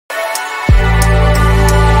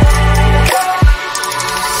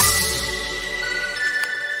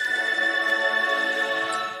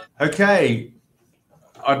Okay,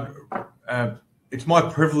 it's my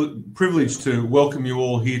privilege to welcome you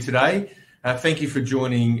all here today. Thank you for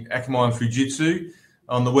joining Akamai and Fujitsu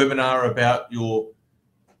on the webinar about your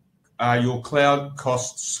cloud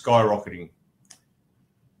costs skyrocketing.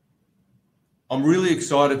 I'm really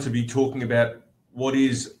excited to be talking about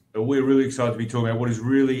we're really excited to be talking about what is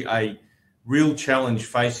really a real challenge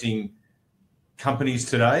facing companies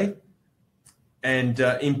today, and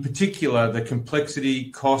in particular, the complexity,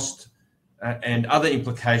 cost, and other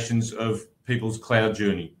implications of people's cloud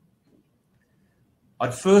journey.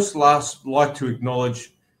 I'd first like to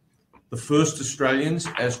acknowledge the first Australians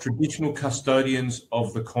as traditional custodians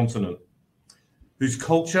of the continent, whose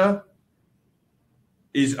culture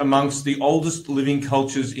is amongst the oldest living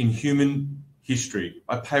cultures in human history.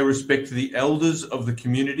 I pay respect to the elders of the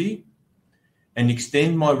community and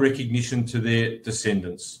extend my recognition to their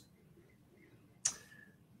descendants.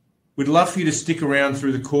 We'd love for you to stick around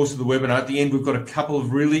through the course of the webinar. At the end, we've got a couple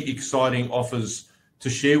of really exciting offers to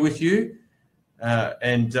share with you.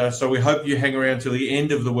 So we hope you hang around till the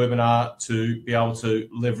end of the webinar to be able to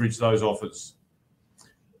leverage those offers.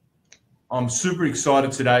 I'm super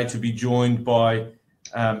excited today to be joined by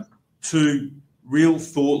two real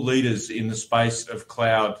thought leaders in the space of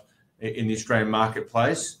cloud in the Australian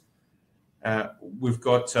marketplace. We've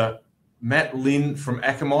got Matt Lin from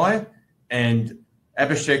Akamai and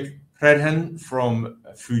Abhishek Pradhan from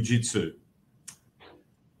Fujitsu.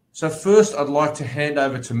 So first, I'd like to hand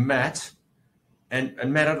over to Matt. And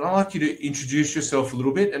Matt, I'd like you to introduce yourself a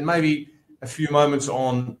little bit and maybe a few moments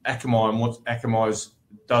on Akamai and what Akamai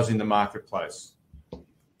does in the marketplace.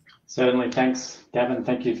 Certainly. Thanks, Gavin.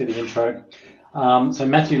 Thank you for the intro. So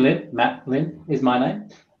Matt Lin is my name.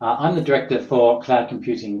 I'm the Director for Cloud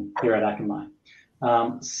Computing here at Akamai.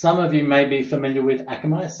 Some of you may be familiar with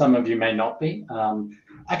Akamai, some of you may not be.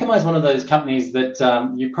 Akamai is one of those companies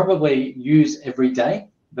that you probably use every day,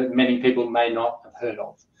 but many people may not have heard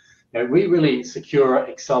of. We really secure,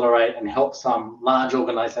 accelerate, and help some large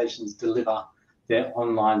organizations deliver their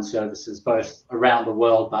online services, both around the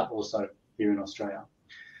world, but also here in Australia.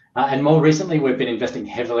 And more recently, we've been investing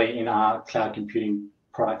heavily in our cloud computing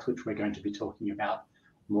products, which we're going to be talking about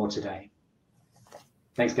more today.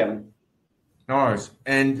 Thanks, Gavin. Nice.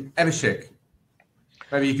 And Abhishek,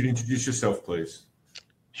 maybe you could introduce yourself, please.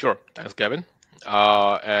 Sure. Thanks, Gavin.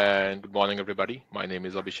 And good morning, everybody. My name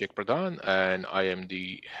is Abhishek Pradhan, and I am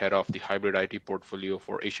the head of the hybrid IT portfolio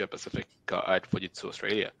for Asia Pacific at Fujitsu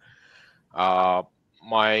Australia.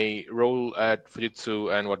 My role at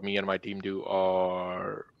Fujitsu and what me and my team do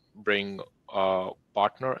are bring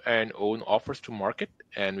partner and own offers to market,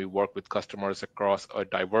 and we work with customers across a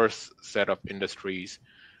diverse set of industries,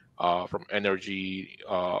 from energy,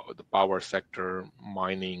 the power sector,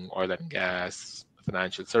 mining, oil and gas,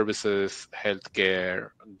 financial services,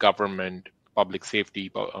 healthcare, government, public safety,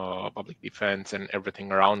 public defense, and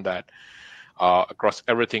everything around that, across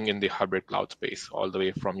everything in the hybrid cloud space, all the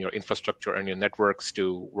way from your infrastructure and your networks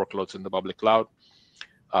to workloads in the public cloud.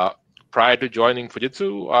 Prior to joining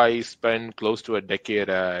Fujitsu, I spent close to a decade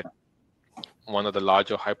at one of the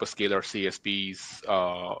larger hyperscaler CSPs,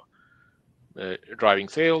 driving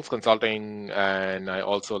sales, consulting, and I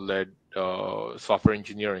also led software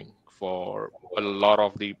engineering for a lot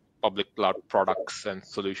of the public cloud products and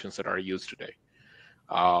solutions that are used today.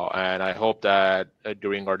 And I hope that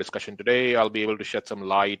during our discussion today, I'll be able to shed some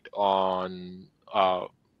light on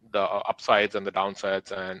the upsides and the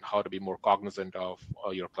downsides and how to be more cognizant of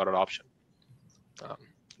your cloud adoption.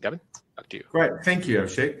 Gavin, back to you. Great. Thank you,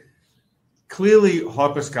 Abhishek. Clearly,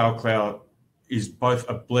 hyperscale cloud is both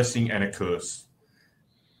a blessing and a curse.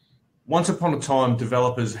 Once upon a time,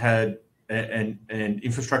 developers had and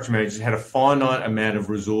infrastructure managers had a finite amount of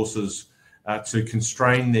resources to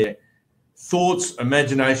constrain their thoughts,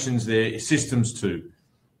 imaginations, their systems to.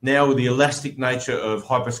 Now, with the elastic nature of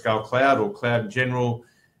hyperscale cloud or cloud in general,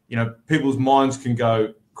 people's minds can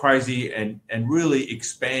go crazy and really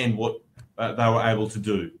expand what they were able to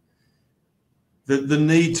do. The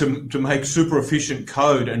need to make super efficient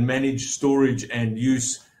code and manage storage and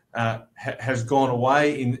use has gone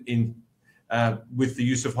away with the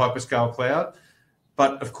use of hyperscale cloud.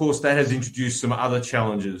 But of course, that has introduced some other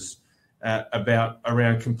challenges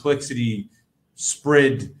around complexity,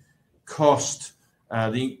 spread, cost,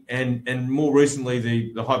 and more recently,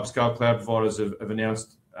 the hyperscale cloud providers have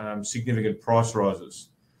announced significant price rises.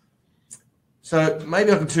 So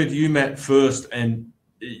maybe I can turn to you, Matt, first, and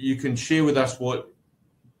you can share with us what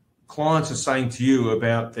clients are saying to you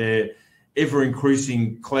about their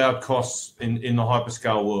ever-increasing cloud costs in the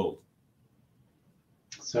hyperscale world.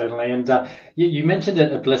 Certainly, and you mentioned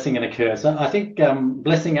it, a blessing and a curse. I think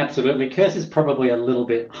blessing, absolutely. Curse is probably a little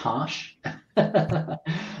bit harsh, so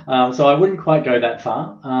I wouldn't quite go that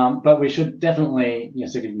far. But we should definitely,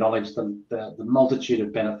 sort of acknowledge the multitude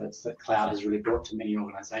of benefits that cloud has really brought to many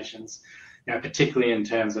organisations. Particularly in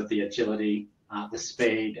terms of the agility, the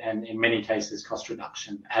speed, and in many cases cost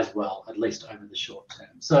reduction as well, at least over the short term.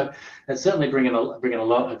 So it's certainly bringing a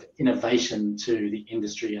lot of innovation to the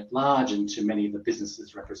industry at large and to many of the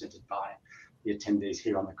businesses represented by the attendees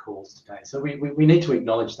here on the calls today. So we need to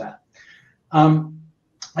acknowledge that.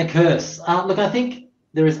 A curse. Look, I think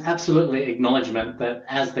there is absolutely acknowledgement that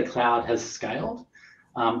as the cloud has scaled,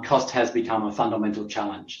 cost has become a fundamental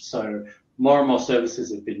challenge. So more and more services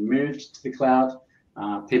have been moved to the cloud.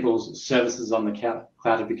 People's services on the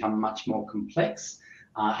cloud have become much more complex,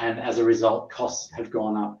 and as a result, costs have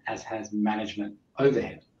gone up, as has management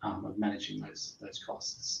overhead of managing those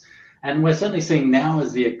costs. And we're certainly seeing now,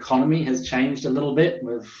 as the economy has changed a little bit,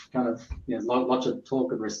 with kind of lots of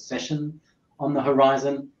talk of recession on the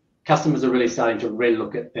horizon, customers are really starting to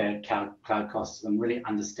relook at their cloud costs and really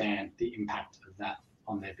understand the impact of that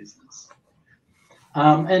on their business.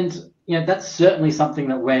 And that's certainly something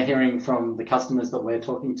that we're hearing from the customers that we're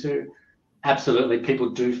talking to. Absolutely, people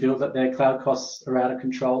do feel that their cloud costs are out of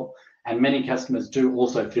control, and many customers do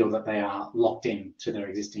also feel that they are locked in to their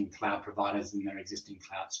existing cloud providers and their existing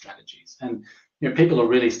cloud strategies. And people are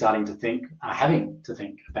really starting to having to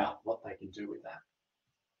think about what they can do with that.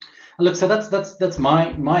 And look, so that's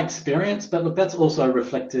my experience, but look, that's also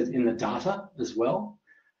reflected in the data as well.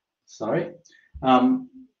 Sorry.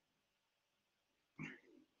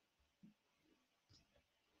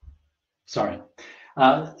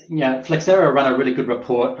 Flexera run a really good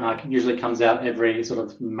report. Usually comes out every sort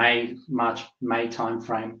of May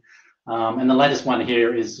timeframe, and the latest one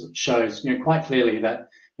here shows quite clearly that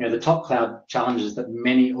the top cloud challenges that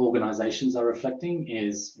many organisations are reflecting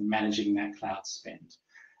is managing that cloud spend,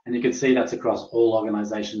 and you can see that's across all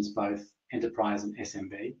organisations, both enterprise and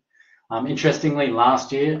SMB. Interestingly,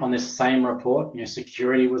 last year on this same report,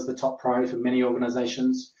 security was the top priority for many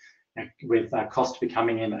organisations, with cost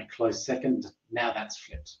becoming in a close second. Now that's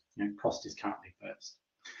flipped. Cost is currently first.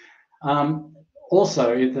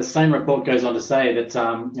 Also, the same report goes on to say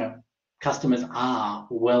that customers are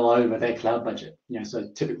well over their cloud budget. So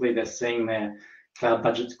typically they're seeing their cloud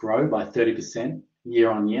budgets grow by 30% year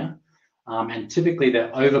on year, and typically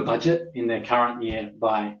they're over budget in their current year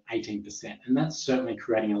by 18%. And that's certainly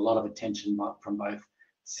creating a lot of attention from both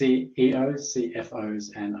CEOs,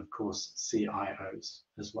 CFOs, and of course CIOs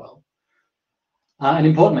as well. And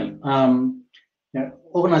importantly,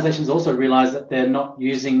 organizations also realize that they're not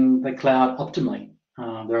using the cloud optimally.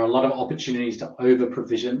 There are a lot of opportunities to over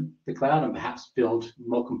provision the cloud and perhaps build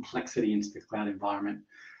more complexity into the cloud environment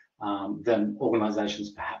than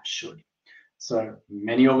organizations perhaps should. So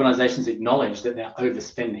many organizations acknowledge that they're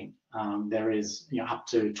overspending. There is up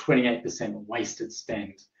to 28% wasted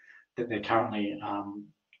spend that they currently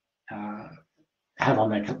have on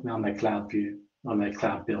their cloud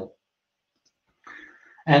bill.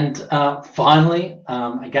 And finally,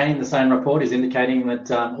 again, the same report is indicating that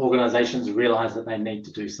organizations realize that they need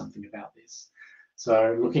to do something about this.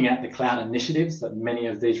 So looking at the cloud initiatives that many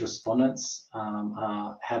of these respondents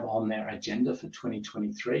have on their agenda for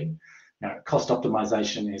 2023, cost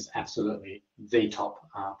optimization is absolutely the top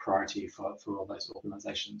priority for all those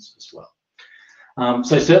organizations as well.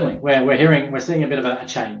 So certainly we're seeing a bit of a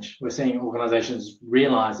change. We're seeing organizations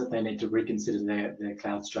realize that they need to reconsider their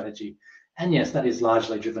cloud strategy. And yes, that is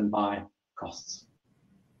largely driven by costs.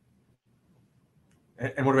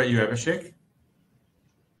 And what about you, Abhishek?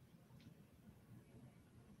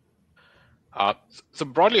 So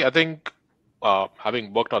broadly, I think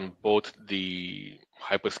having worked on both the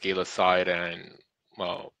hyperscaler side and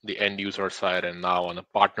the end user side, and now on the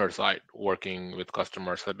partner side, working with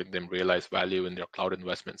customers, helping them realize value in their cloud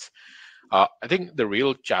investments. I think the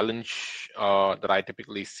real challenge that I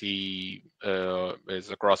typically see is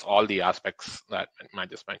across all the aspects that Matt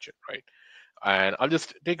just mentioned, right? And I'll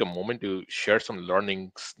just take a moment to share some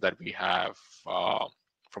learnings that we have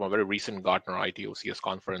from a very recent Gartner IT OCS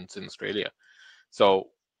conference in Australia. So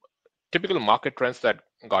typical market trends that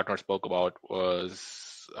Gartner spoke about was,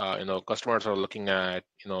 customers are looking at,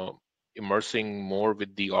 immersing more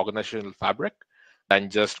with the organizational fabric than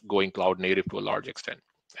just going cloud native to a large extent.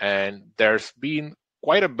 And there's been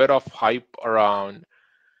quite a bit of hype around,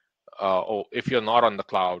 if you're not on the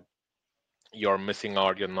cloud, you're missing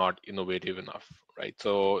out, you're not innovative enough, right?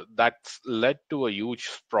 So that's led to a huge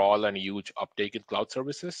sprawl and a huge uptake in cloud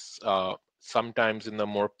services, sometimes in a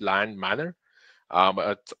more planned manner,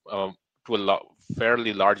 but to a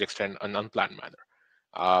fairly large extent, an unplanned manner.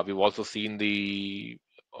 We've also seen the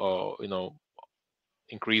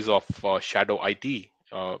increase of shadow IT,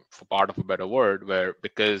 for part of a better word, where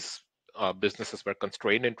because businesses were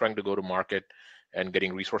constrained in trying to go to market and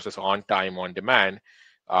getting resources on time, on demand,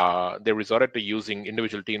 they resorted to using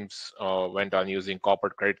individual teams, went on using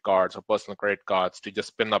corporate credit cards or personal credit cards to just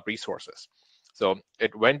spin up resources. So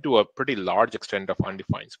it went to a pretty large extent of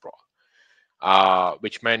undefined sprawl,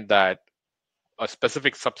 which meant that a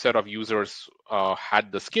specific subset of users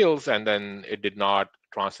had the skills, and then it did not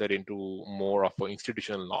translate into more of an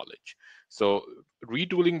institutional knowledge. So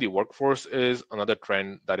retooling the workforce is another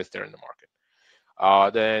trend that is there in the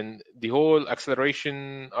market. Then the whole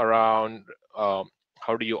acceleration around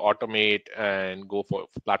how do you automate and go for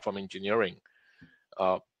platform engineering.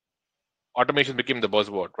 Uh, Automation became the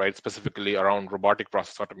buzzword, right? Specifically around robotic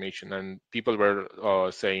process automation. And people were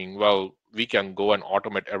saying, well, we can go and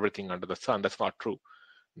automate everything under the sun. That's not true.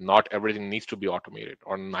 Not everything needs to be automated,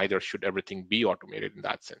 or neither should everything be automated in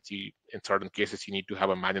that sense. In certain cases, you need to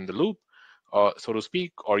have a man in the loop, so to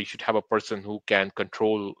speak, or you should have a person who can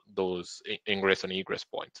control those ingress and egress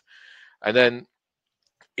points. And then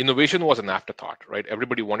innovation was an afterthought, right?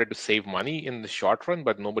 Everybody wanted to save money in the short run,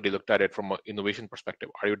 but nobody looked at it from an innovation perspective.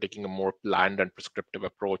 Are you taking a more planned and prescriptive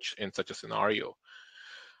approach in such a scenario?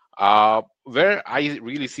 Where I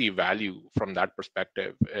really see value from that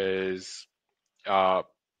perspective is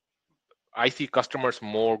I see customers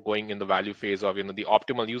more going in the value phase of the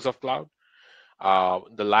optimal use of cloud.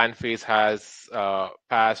 The land phase has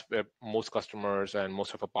passed, where most customers and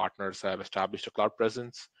most of our partners have established a cloud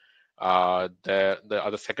presence. The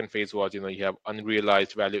other second phase was you have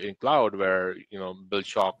unrealized value in cloud, where bill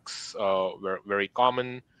shocks were very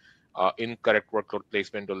common. Incorrect workload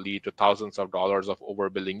placement will lead to thousands of dollars of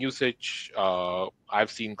overbilling usage. I've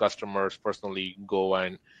seen customers personally go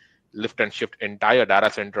and lift and shift entire data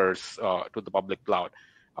centers to the public cloud.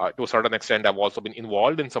 To a certain extent, I've also been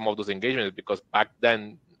involved in some of those engagements, because back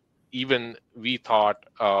then, even we thought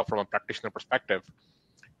from a practitioner perspective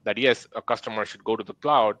that yes, a customer should go to the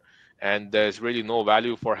cloud, and there's really no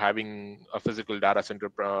value for having a physical data center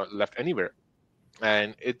left anywhere.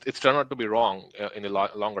 And it's turned out to be wrong in the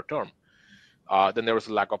longer term. Then there was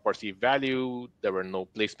a lack of perceived value. There were no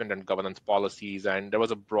placement and governance policies, and there was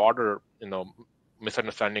a broader,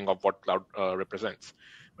 misunderstanding of what cloud represents.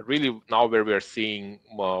 But really, now where we are seeing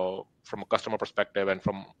from a customer perspective and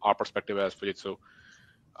from our perspective as Fujitsu,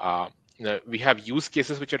 we have use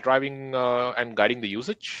cases which are driving and guiding the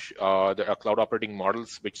usage. There are cloud operating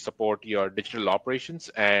models which support your digital operations,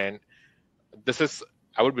 and this is,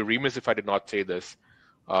 I would be remiss if I did not say this.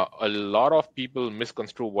 A lot of people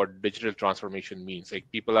misconstrue what digital transformation means. Like,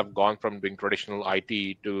 people have gone from doing traditional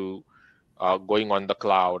IT to going on the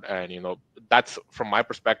cloud, and that's, from my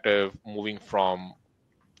perspective, moving from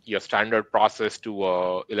your standard process to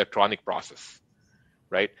a electronic process,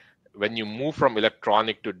 right? When you move from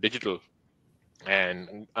electronic to digital,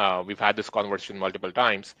 and we've had this conversation multiple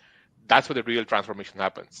times, that's where the real transformation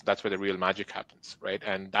happens. That's where the real magic happens, right?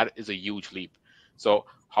 And that is a huge leap. So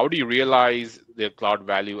how do you realize the cloud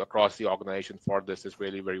value across the organization for this is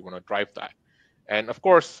really where you want to drive that. And of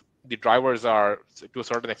course, the drivers are, to a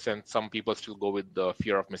certain extent, some people still go with the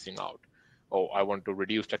fear of missing out. Oh, I want to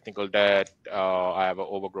reduce technical debt. I have an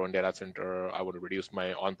overgrown data center. I want to reduce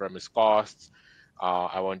my on-premise costs.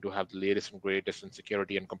 I want to have the latest and greatest in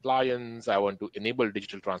security and compliance. I want to enable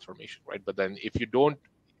digital transformation, right? But then if you don't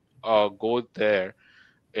go there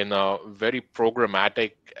in a very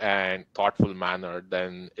programmatic and thoughtful manner,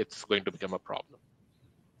 then it's going to become a problem.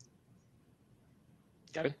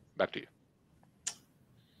 Gavin, back to you.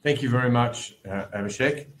 Thank you very much,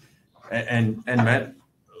 Abhishek and Matt.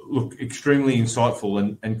 Look, extremely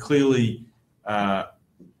insightful, and clearly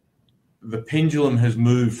the pendulum has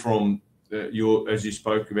moved from as you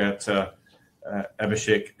spoke about,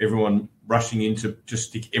 Abhishek, everyone rushing in to just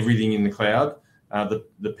stick everything in the cloud.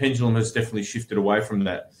 The pendulum has definitely shifted away from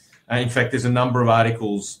that. In fact, there's a number of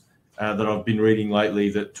articles that I've been reading lately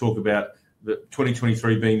that talk about the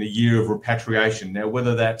 2023 being the year of repatriation. Now,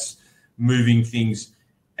 whether that's moving things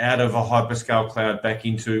out of a hyperscale cloud back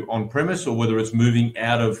into on-premise, or whether it's moving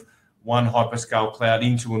out of one hyperscale cloud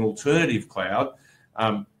into an alternative cloud,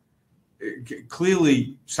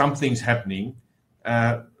 clearly something's happening.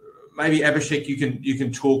 Maybe Abhishek, you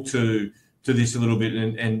can talk to this a little bit,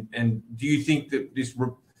 and do you think that this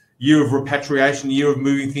year of repatriation, year of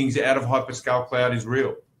moving things out of hyperscale cloud is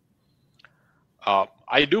real?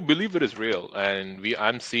 I do believe it is real, and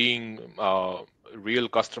I'm seeing real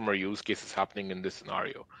customer use cases happening in this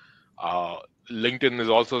scenario. LinkedIn is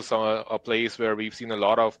also a place where we've seen a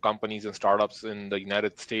lot of companies and startups in the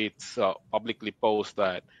United States publicly post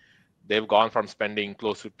that they've gone from spending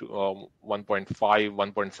close to $1.5,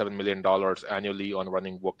 $1.7 million annually on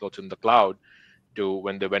running workloads in the cloud to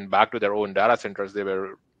when they went back to their own data centers, they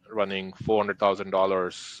were running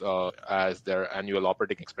 $400,000 as their annual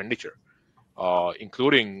operating expenditure,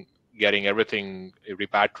 including getting everything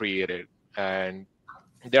repatriated. And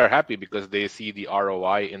they're happy because they see the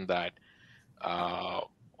ROI in that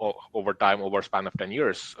over time, over a span of 10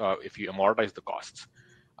 years, if you amortize the costs.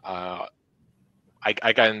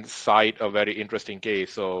 I can cite a very interesting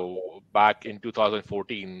case. So back in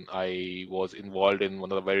 2014, I was involved in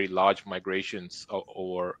one of the very large migrations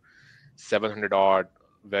over 700 odd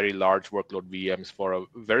very large workload VMs for a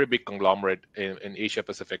very big conglomerate in Asia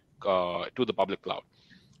Pacific to the public cloud.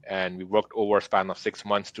 And we worked over a span of 6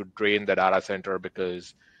 months to drain the data center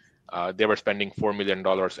because they were spending $4 million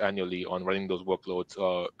annually on running those workloads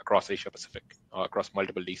across Asia Pacific, across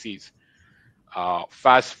multiple DCs.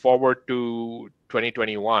 Fast forward to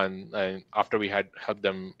 2021, and after we had helped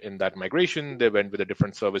them in that migration, they went with a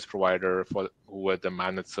different service provider who were the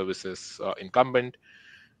managed services incumbent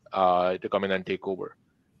to come in and take over.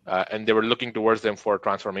 And they were looking towards them for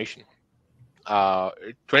transformation.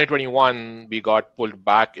 2021, we got pulled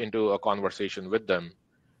back into a conversation with them,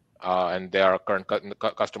 and they are a current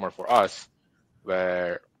customer for us,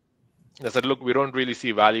 where they said, look, we don't really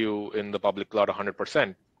see value in the public cloud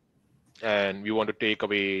 100%. And we want to take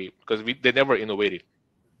away, because they never innovated.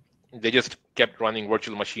 They just kept running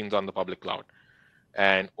virtual machines on the public cloud.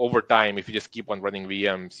 And over time, if you just keep on running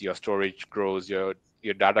VMs, your storage grows, your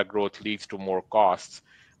data growth leads to more costs.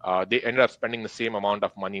 They ended up spending the same amount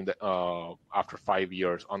of money after 5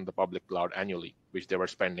 years on the public cloud annually, which they were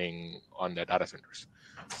spending on their data centers.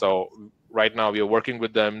 So right now, we are working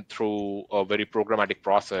with them through a very programmatic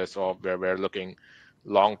process of where we're looking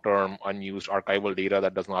long-term unused archival data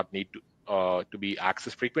that does not need to be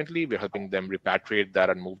accessed frequently. We're helping them repatriate that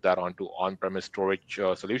and move that onto on-premise storage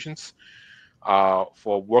solutions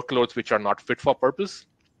for workloads which are not fit for purpose,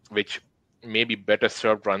 which may be better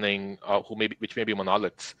served running, which may be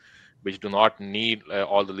monoliths, which do not need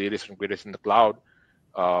all the latest and greatest in the cloud,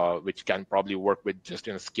 which can probably work with just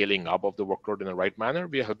scaling up of the workload in the right manner.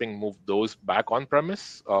 We are helping move those back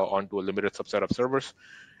on-premise onto a limited subset of servers.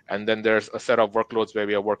 And then there's a set of workloads where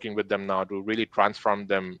we are working with them now to really transform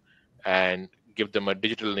them and give them a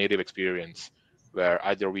digital native experience, where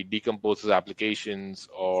either we decompose those applications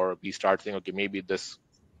or we start saying, okay, maybe this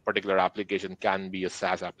particular application can be a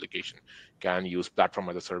SaaS application, can use platform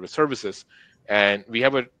as a service services. And we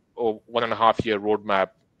have a 1.5 year roadmap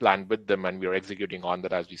planned with them, and we are executing on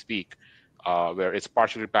that as we speak, where it's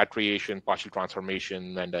partial repatriation, partial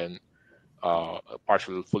transformation, and then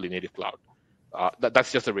partial fully native cloud.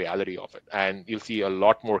 That's just the reality of it. And you'll see a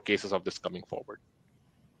lot more cases of this coming forward.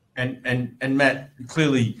 And Matt,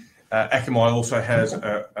 clearly Akamai also has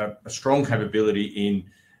a strong capability in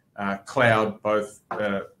cloud, both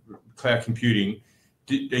cloud computing.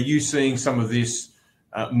 Are you seeing some of this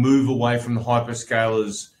move away from the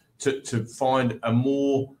hyperscalers to find a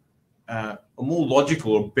more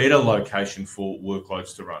logical or better location for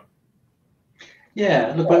workloads to run?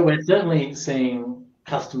 Yeah, look, we're certainly seeing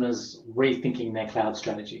customers rethinking their cloud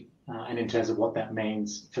strategy and in terms of what that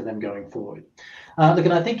means for them going forward. Look,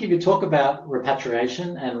 and I think if you talk about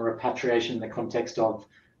repatriation in the context of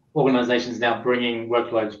organizations now bringing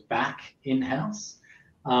workloads back in-house,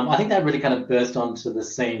 I think that really kind of burst onto the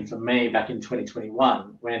scene for me back in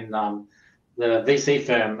 2021 when the VC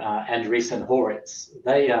firm Andreessen Horowitz,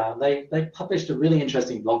 they published a really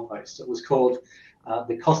interesting blog post. It was called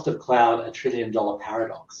The Cost of Cloud, a $1 Trillion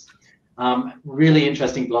Paradox. Really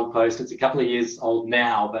interesting blog post. It's a couple of years old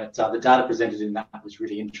now, but the data presented in that was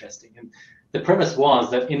really interesting. And the premise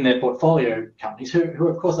was that in their portfolio companies, who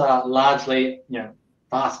of course are largely,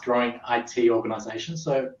 fast-growing IT organizations,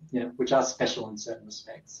 so which are special in certain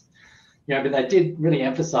respects, but they did really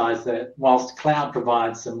emphasize that whilst cloud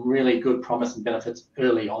provides some really good promise and benefits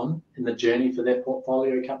early on in the journey for their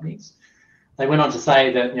portfolio companies, they went on to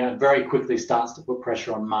say that it very quickly starts to put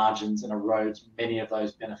pressure on margins and erodes many of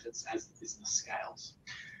those benefits as the business scales.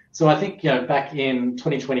 So I think back in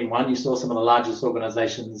 2021, you saw some of the largest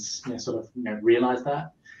organizations realize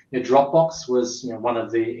that. Dropbox was one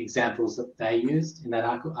of the examples that they used in that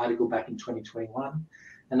article back in 2021,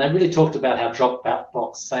 and they really talked about how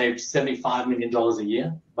Dropbox saved $75 million a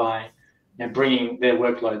year by bringing their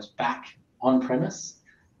workloads back on premise.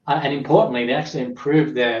 And importantly, they actually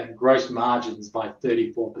improved their gross margins by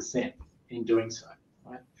 34% in doing so.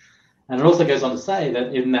 Right? And it also goes on to say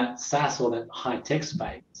that in that SaaS or that high-tech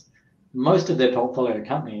space, most of their portfolio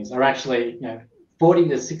companies are actually 40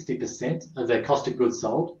 to 60% of their cost of goods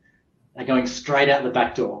sold are going straight out the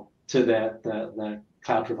back door to the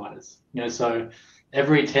cloud providers. So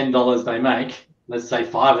every $10 they make, let's say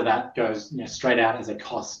 5 of that goes straight out as a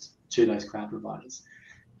cost to those cloud providers.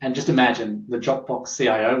 And just imagine the Dropbox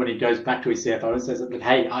CIO when he goes back to his CFO and says, "Look,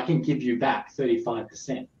 hey, I can give you back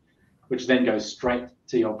 35%, which then goes straight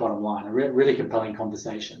to your bottom line." A really compelling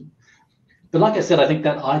conversation. But like I said, I think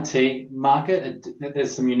that IT market,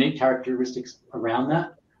 there's some unique characteristics around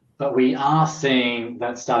that, but we are seeing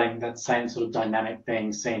that same sort of dynamic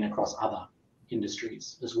being seen across other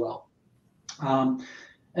industries as well.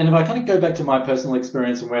 And if I kind of go back to my personal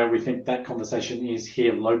experience and where we think that conversation is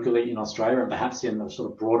here locally in Australia and perhaps in the sort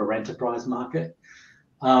of broader enterprise market,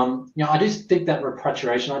 I do think that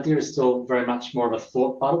repatriation idea is still very much more of a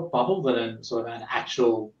thought bubble than a sort of an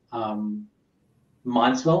actual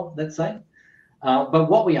mindswell, let's say. But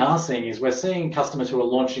what we are seeing is we're seeing customers who are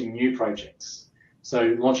launching new projects.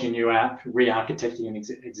 So launching a new app, re-architecting an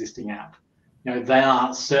existing app. They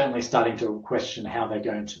are certainly starting to question how they're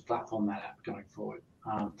going to platform that app going forward.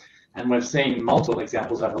 And we've seen multiple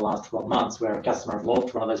examples over the last 12 months where a customer have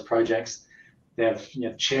launched one of those projects.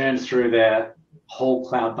 They've churned through their whole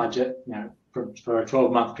cloud budget for a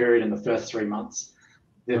 12-month period in the first 3 months.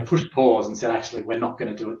 They've pushed pause and said, actually, we're not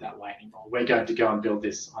going to do it that way anymore. We're going to go and build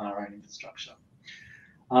this on our own infrastructure.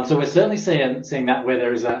 So we're certainly seeing that where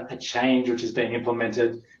there is a change which is being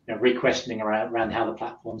implemented, re-questioning around how the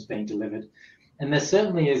platform's being delivered. And there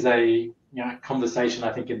certainly is a conversation,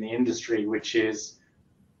 I think, in the industry, which is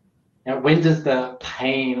when does the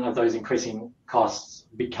pain of those increasing costs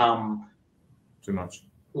become too much,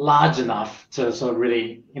 large enough to sort of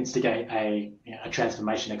really instigate a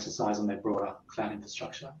transformation exercise on their broader cloud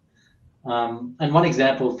infrastructure? And one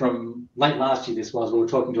example from late last year, we were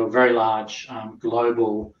talking to a very large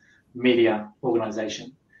global media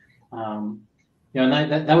organization. And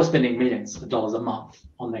they were spending millions of dollars a month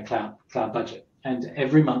on their cloud budget. And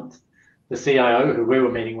every month, the CIO who we were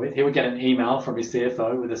meeting with, he would get an email from his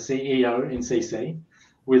CFO with a CEO in CC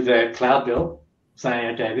with their cloud bill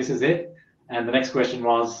saying, okay, this is it. And the next question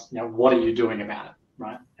was, what are you doing about it,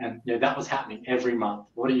 right? And that was happening every month.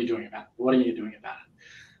 What are you doing about it? What are you doing about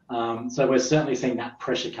it? So we're certainly seeing that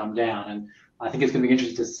pressure come down. And I think it's going to be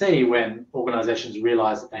interesting to see when organizations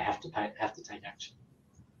realize that they have to take action.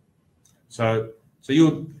 So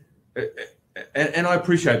you're... And I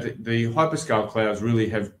appreciate that the hyperscale clouds really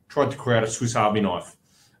have tried to create a Swiss Army knife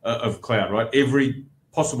of cloud, right? Every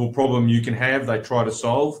possible problem you can have, they try to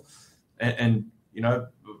solve. And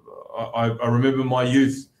I remember my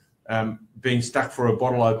youth being stuck for a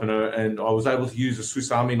bottle opener, and I was able to use a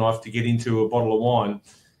Swiss Army knife to get into a bottle of wine.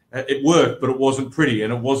 It worked, but it wasn't pretty,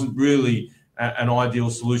 and it wasn't really an ideal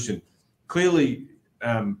solution. Clearly,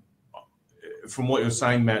 from what you're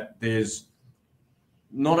saying, Matt, there's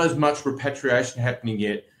not as much repatriation happening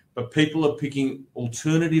yet, but people are picking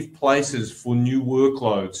alternative places for new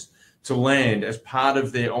workloads to land as part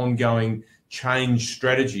of their ongoing change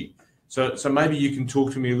strategy. So maybe you can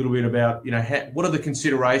talk to me a little bit about, what are the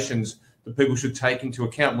considerations that people should take into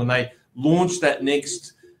account when they launch that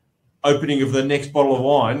next opening of the next bottle of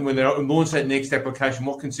wine, when they launch that next application,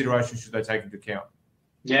 what considerations should they take into account?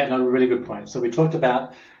 Yeah, no, really good point. So we talked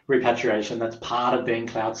about repatriation. That's part of being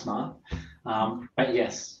cloud smart. But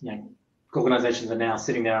yes, organizations are now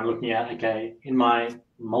sitting there and looking at, okay, in my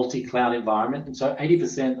multi-cloud environment, and so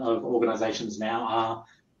 80% of organizations now are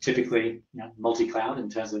typically multi-cloud in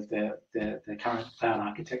terms of their current cloud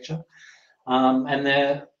architecture, and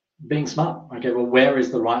they're being smart. Okay, well, where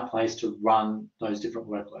is the right place to run those different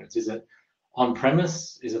workloads? Is it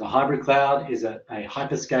on-premise? Is it a hybrid cloud? Is it a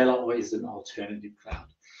hyperscaler, or is it an alternative cloud?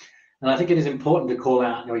 And I think it is important to call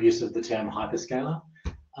out your use of the term hyperscaler.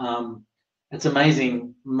 It's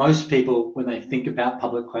amazing. Most people, when they think about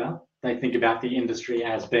public cloud, they think about the industry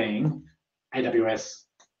as being AWS,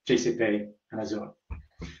 GCP, and Azure.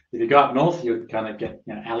 If you go up north, you kind of get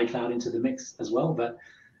Alley Cloud into the mix as well. But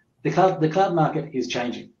the cloud market is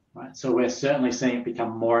changing, right? So we're certainly seeing it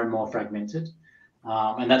become more and more fragmented,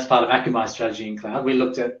 and that's part of Akamai's strategy in cloud. We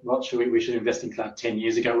looked at what we should invest in cloud 10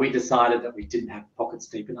 years ago. We decided that we didn't have pockets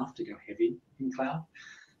deep enough to go heavy in cloud.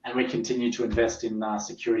 And we continue to invest in our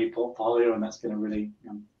security portfolio, and that's been a really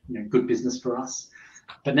good business for us.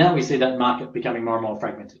 But now we see that market becoming more and more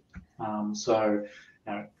fragmented. So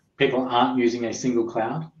people aren't using a single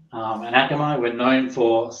cloud. And Akamai, we're known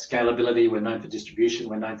for scalability, we're known for distribution,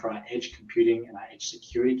 we're known for our edge computing and our edge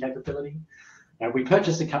security capability. We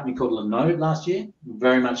purchased a company called Linode last year,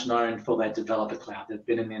 very much known for their developer cloud. They've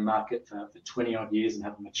been in the market for 20 odd years and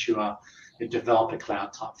have a mature developer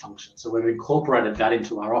cloud type function. So we've incorporated that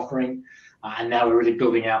into our offering, and now we're really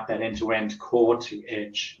building out that end-to-end core to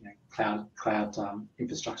edge cloud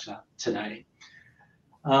infrastructure today.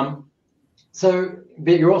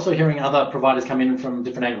 But you're also hearing other providers come in from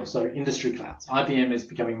different angles. So industry clouds. IBM is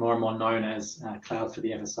becoming more and more known as cloud for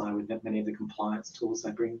the FSI with many of the compliance tools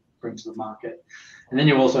they bring to the market. And then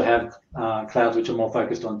you also have clouds which are more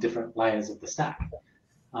focused on different layers of the stack.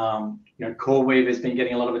 CoreWeave has been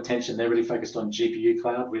getting a lot of attention. They're really focused on GPU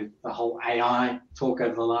cloud with the whole AI talk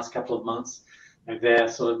over the last couple of months. They're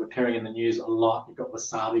sort of appearing in the news a lot. You've got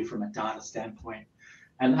Wasabi from a data standpoint.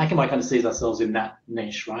 And Akamai kind of sees ourselves in that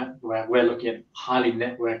niche, right? Where we're looking at highly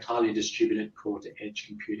networked, highly distributed core to edge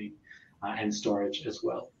computing and storage as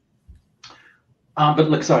well.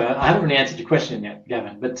 But look, sorry, I haven't really answered your question yet,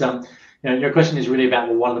 Gavin. But your question is really about,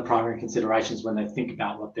 well, what are the primary considerations when they think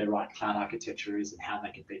about what their right cloud architecture is and how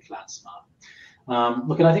they can be cloud smart?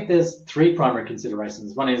 Look, and I think there's three primary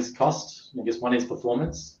considerations. One is cost, I guess one is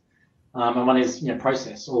performance, and one is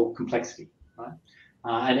process or complexity, right?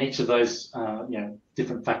 And each of those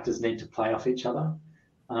different factors need to play off each other.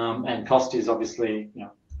 And cost is obviously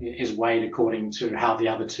is weighed according to how the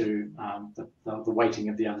other two, the weighting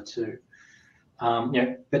of the other two.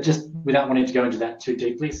 But just without wanting to go into that too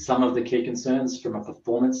deeply, some of the key concerns from a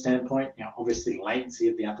performance standpoint, obviously latency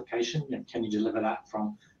of the application. Can you deliver that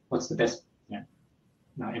from? What's the best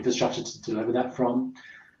infrastructure to deliver that from?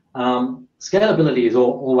 Scalability is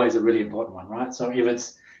always a really important one, right? So if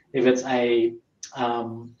it's a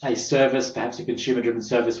service, perhaps a consumer-driven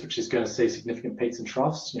service, which is going to see significant peaks and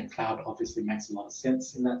troughs, cloud obviously makes a lot of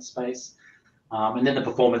sense in that space. And then the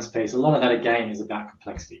performance piece, a lot of that again is about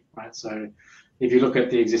complexity, right? So if you look at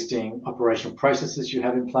the existing operational processes you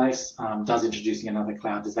have in place, does introducing another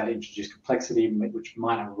cloud, does that introduce complexity which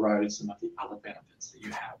might erode some of the other benefits that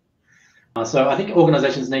you have? So I think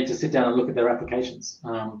organizations need to sit down and look at their applications.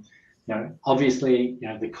 Obviously,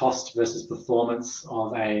 the cost versus performance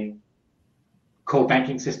of a core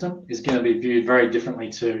banking system is going to be viewed very differently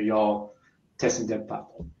to your test and dev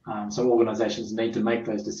platform. So organizations need to make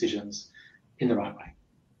those decisions in the right way.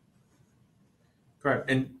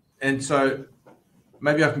 Great. And so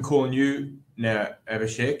maybe I can call on you now,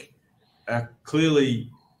 Abhishek. Clearly,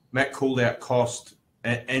 Matt called out cost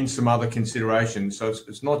and some other considerations. So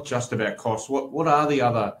it's not just about cost. What are the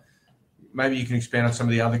other, maybe you can expand on some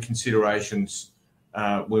of the other considerations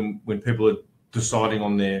when people are deciding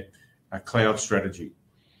on their cloud strategy?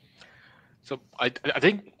 So I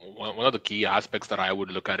think one of the key aspects that I would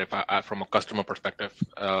look at, if I, from a customer perspective,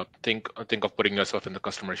 think of putting yourself in the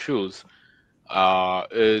customer's shoes,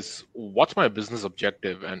 is what's my business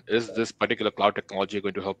objective, and is this particular cloud technology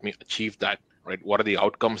going to help me achieve that? Right? What are the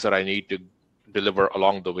outcomes that I need to deliver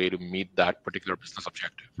along the way to meet that particular business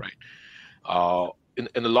objective? Right?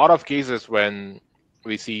 In a lot of cases, when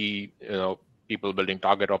we see people building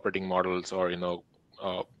target operating models or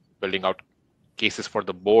building out cases for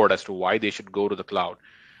the board as to why they should go to the cloud,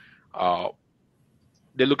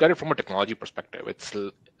 they look at it from a technology perspective. It's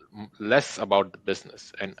less about the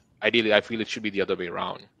business, and ideally I feel it should be the other way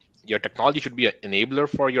around. Your technology should be an enabler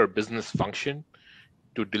for your business function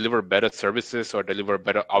to deliver better services or deliver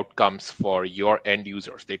better outcomes for your end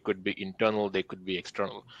users. They could be internal, they could be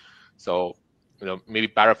external. So maybe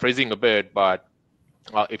paraphrasing a bit, but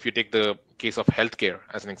if you take the case of healthcare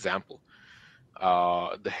as an example,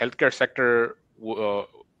 the healthcare sector,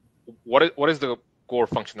 what is the core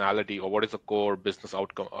functionality, or what is the core business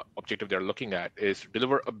outcome objective they're looking at, is to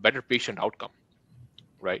deliver a better patient outcome,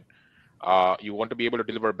 right? You want to be able to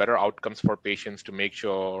deliver better outcomes for patients to make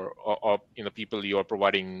sure, or people you are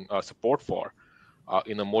providing support for,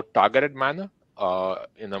 in a more targeted manner,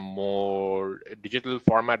 in a more digital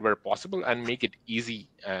format where possible, and make it easy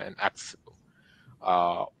and accessible.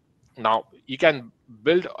 Now, you can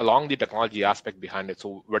build along the technology aspect behind it.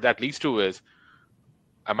 So where that leads to is,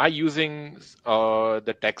 am I using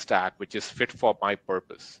the tech stack which is fit for my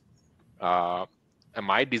purpose? Am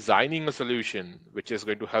I designing a solution which is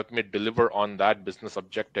going to help me deliver on that business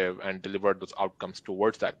objective and deliver those outcomes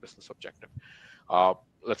towards that business objective?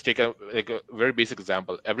 Let's take a very basic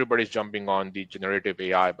example. Everybody's jumping on the generative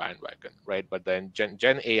AI bandwagon, right? But then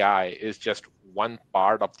Gen AI is just one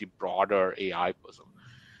part of the broader AI puzzle.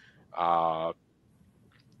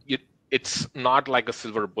 It's not like a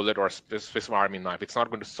silver bullet or a Swiss Army knife. It's not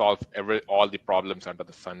going to solve all the problems under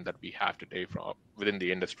the sun that we have today from within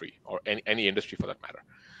the industry, or any industry for that matter.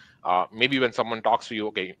 Maybe when someone talks to you,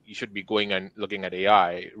 okay, you should be going and looking at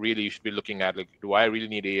AI. Really, you should be looking at, like, do I really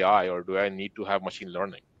need AI, or do I need to have machine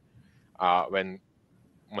learning? When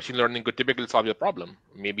machine learning could typically solve your problem,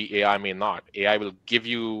 maybe AI may not. AI will give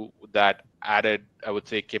you that added, I would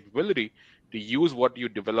say, capability to use what you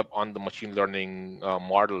develop on the machine learning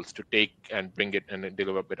models to take and bring it and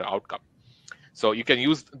deliver a better outcome. So you can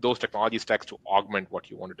use those technology stacks to augment what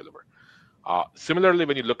you want to deliver. Similarly,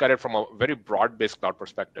 when you look at it from a very broad-based cloud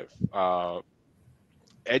perspective,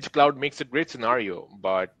 edge cloud makes a great scenario,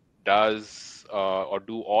 but does or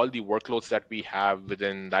do all the workloads that we have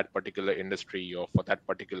within that particular industry or for that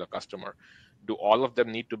particular customer, do all of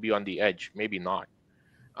them need to be on the edge? Maybe not.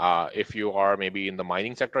 If you are maybe in the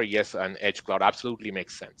mining sector, yes, an edge cloud absolutely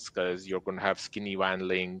makes sense because you're going to have skinny WAN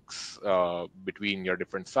links between your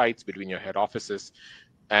different sites, between your head offices,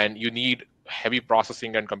 and you need heavy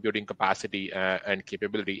processing and computing capacity and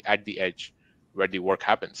capability at the edge where the work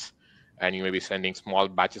happens. And you may be sending small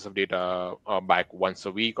batches of data back once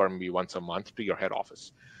a week or maybe once a month to your head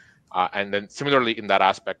office. And then similarly in that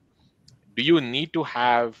aspect, do you need to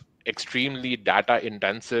have extremely data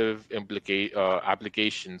intensive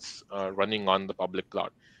applications running on the public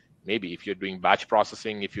cloud? Maybe if you're doing batch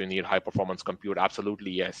processing, if you need high performance compute,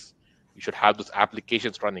 absolutely yes. You should have those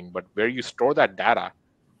applications running, but where you store that data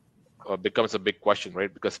becomes a big question,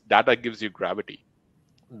 right? Because data gives you gravity.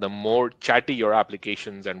 The more chatty your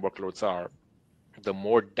applications and workloads are, the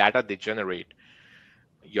more data they generate.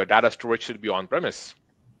 Your data storage should be on premise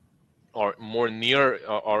or more near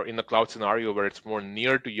or in the cloud scenario where it's more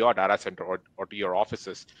near to your data center or to your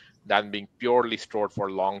offices than being purely stored for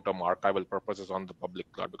long-term archival purposes on the public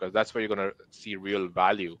cloud, because that's where you're going to see real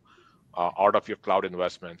value out of your cloud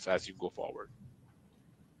investments as you go forward.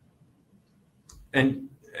 And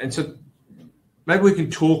so maybe we can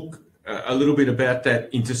talk a little bit about that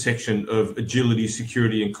intersection of agility,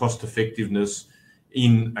 security, and cost effectiveness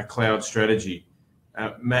in a cloud strategy.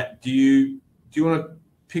 Matt, do you want to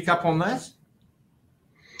pick up on that?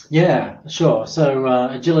 Yeah, sure. So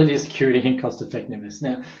agility, security, and cost effectiveness.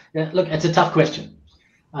 Now, look, it's a tough question,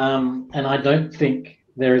 and I don't think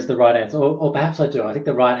there is the right answer, or perhaps I do. I think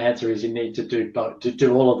the right answer is you need to do both, to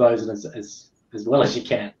do all of those as well as you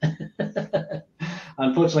can.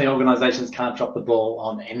 Unfortunately, organizations can't drop the ball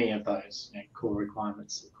on any of those core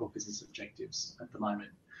requirements, core business objectives at the moment.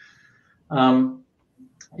 And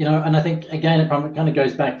I think, again, it kind of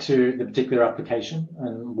goes back to the particular application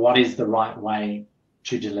and what is the right way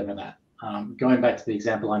to deliver that. Going back to the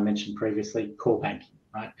example I mentioned previously, core banking,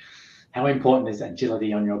 right? How important is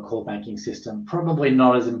agility on your core banking system? Probably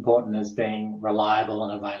not as important as being reliable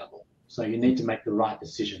and available. So you need to make the right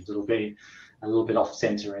decisions. It'll be a little bit off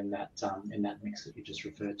center in that mix that you just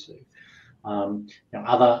referred to.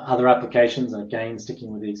 Other applications, again,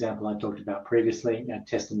 sticking with the example I talked about previously,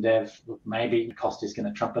 test and dev, look, maybe the cost is going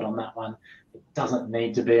to trump it on that one. It doesn't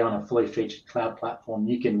need to be on a fully featured cloud platform.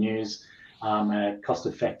 You can use a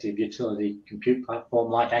cost-effective utility compute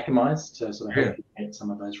platform like Akamai's to sort of help you get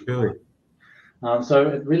some of those requirements. So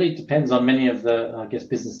it really depends on many of the, I guess,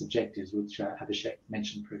 business objectives, which Abhishek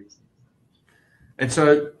mentioned previously. And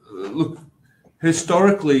so, look,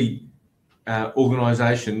 historically,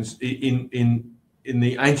 organisations in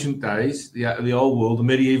the ancient days, the old world, the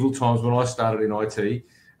medieval times when I started in IT,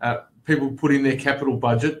 people put in their capital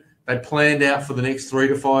budget. They planned out for the next 3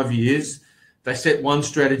 to 5 years. They set one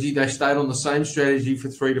strategy. They stayed on the same strategy for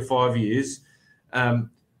 3 to 5 years.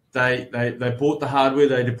 They bought the hardware.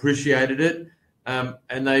 They depreciated it,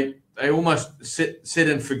 and they almost set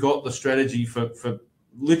and forgot the strategy for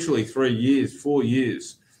literally 3 years, 4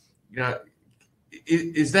 years.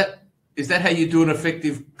 Is that how you do an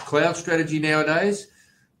effective cloud strategy nowadays?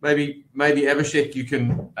 Maybe Abhishek, you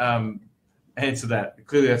can answer that.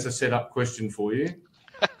 Clearly, that's a set-up question for you.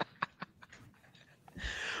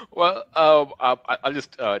 Well, I'll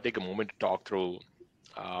just take a moment to talk through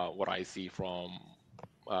what I see from,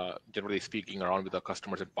 generally speaking, around with our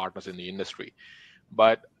customers and partners in the industry.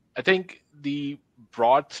 But I think the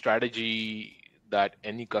broad strategy that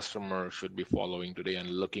any customer should be following today and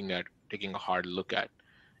taking a hard look at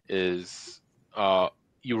is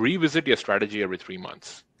you revisit your strategy every 3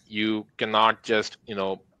 months. You cannot just,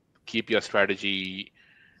 keep your strategy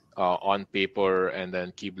on paper and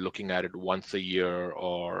then keep looking at it once a year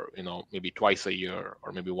or, maybe twice a year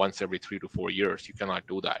or maybe once every 3 to 4 years. You cannot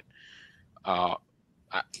do that.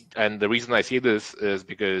 And the reason I say this is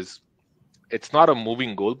because it's not a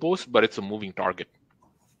moving goalpost, but it's a moving target.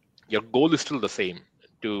 Your goal is still the same,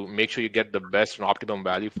 to make sure you get the best and optimum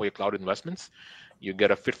value for your cloud investments. You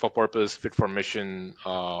get a fit for purpose, fit for mission,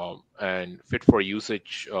 and fit for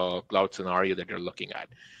usage cloud scenario that you're looking at.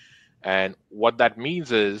 And what that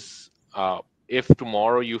means is, if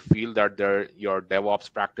tomorrow you feel that your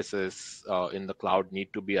DevOps practices in the cloud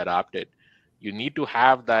need to be adapted, you need to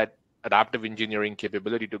have that adaptive engineering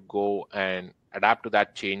capability to go and adapt to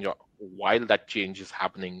that change while that change is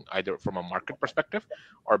happening, either from a market perspective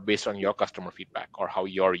or based on your customer feedback or how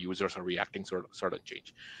your users are reacting to certain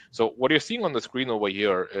change. So what you're seeing on the screen over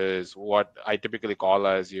here is what I typically call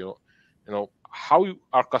as how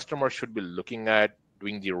our customers should be looking at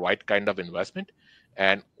doing the right kind of investment,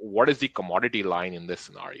 and what is the commodity line in this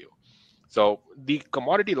scenario. So the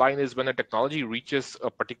commodity line is when a technology reaches a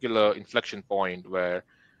particular inflection point where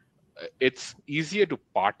it's easier to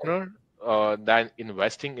partner than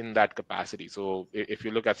investing in that capacity. So if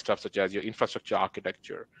you look at stuff such as your infrastructure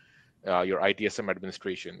architecture, your ITSM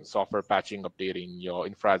administration, software patching, updating, your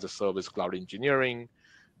infra as a service, cloud engineering,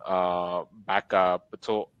 backup.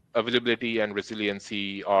 So availability and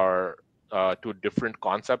resiliency are two different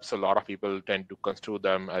concepts. A lot of people tend to construe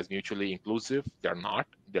them as mutually inclusive. They're not.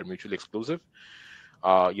 They're mutually exclusive.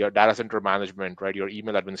 Your data center management, right? Your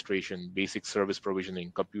email administration, basic service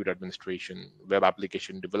provisioning, compute administration, web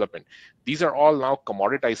application development. These are all now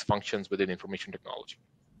commoditized functions within information technology.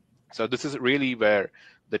 So this is really where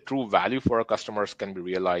the true value for our customers can be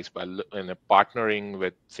realized by partnering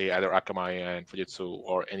with, say, either Akamai and Fujitsu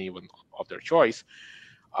or anyone of their choice.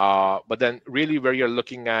 But then really where you're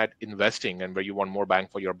looking at investing and where you want more bang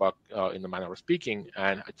for your buck in the manner of speaking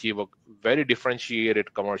and achieve a very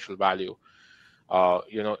differentiated commercial value.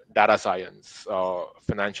 Data science,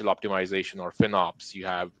 financial optimization or FinOps, you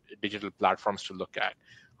have digital platforms to look at.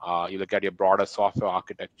 You look at your broader software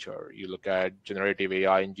architecture, you look at generative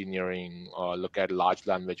AI engineering, look at large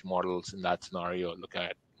language models in that scenario, look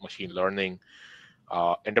at machine learning,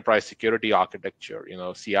 enterprise security architecture,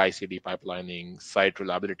 CI/CD pipelining, site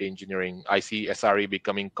reliability engineering. I see SRE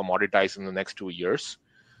becoming commoditized in the next 2 years.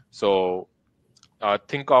 So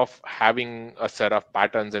think of having a set of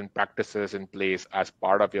patterns and practices in place as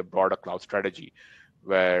part of your broader cloud strategy,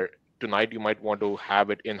 where tonight you might want to have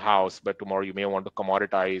it in-house, but tomorrow you may want to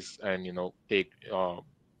commoditize and take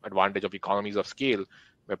advantage of economies of scale,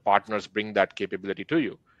 where partners bring that capability to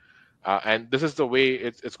you. And this is the way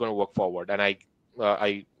it's going to work forward. And I'll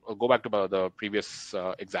go back to the previous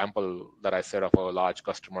example that I said of a large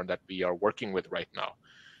customer that we are working with right now.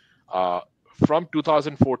 From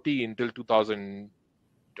 2014 till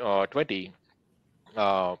 2020,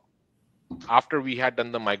 after we had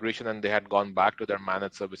done the migration and they had gone back to their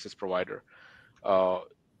managed services provider,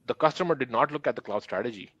 the customer did not look at the cloud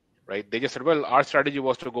strategy, right? They just said, well, our strategy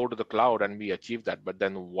was to go to the cloud and we achieved that. But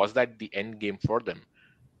then was that the end game for them?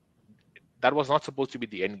 That was not supposed to be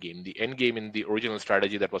the end game. The end game in the original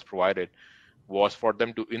strategy that was provided was for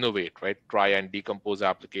them to innovate, right? Try and decompose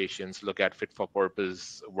applications, look at fit for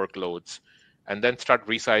purpose workloads, and then start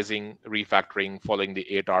resizing, refactoring, following the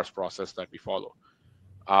 8 Rs process that we follow.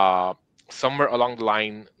 Somewhere along the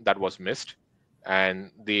line that was missed,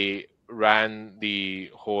 and they ran the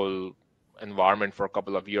whole environment for a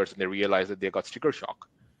couple of years and they realized that they got sticker shock.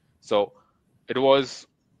 So it was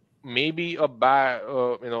maybe a bad,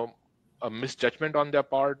 a misjudgment on their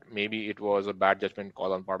part. Maybe it was a bad judgment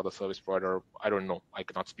call on part of the service provider. I don't know. I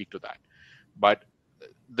cannot speak to that. But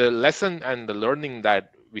the lesson and the learning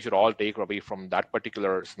that we should all take away from that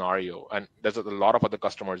particular scenario, and there's a lot of other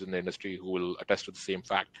customers in the industry who will attest to the same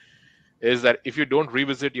fact, is that if you don't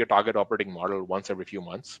revisit your target operating model once every few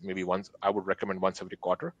months, maybe once, I would recommend once every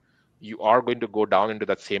quarter, you are going to go down into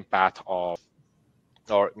that same path or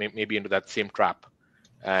maybe into that same trap.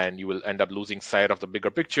 And you will end up losing sight of the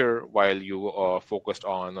bigger picture while you are focused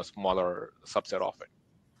on a smaller subset of it.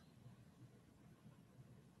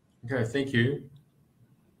 Okay, thank you.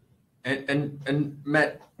 And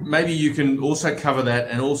Matt, maybe you can also cover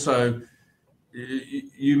that. And also,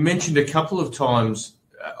 you mentioned a couple of times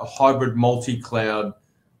a hybrid multi-cloud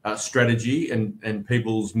strategy and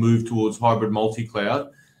people's move towards hybrid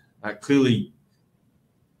multi-cloud. Clearly,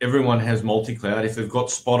 everyone has multi-cloud. If they've got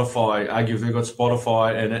Spotify, argue if they've got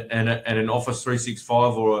Spotify and an Office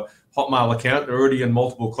 365 or a Hotmail account, they're already in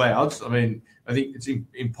multiple clouds. I mean, I think it's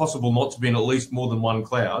impossible not to be in at least more than one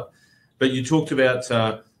cloud. But you talked about,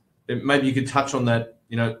 maybe you could touch on that,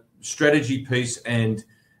 strategy piece and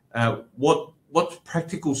what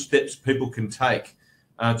practical steps people can take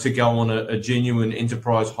to go on a genuine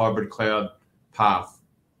enterprise hybrid cloud path.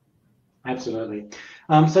 Absolutely.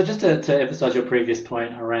 So just to emphasize your previous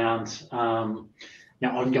point around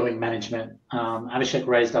ongoing management, Abhishek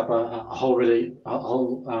raised up a whole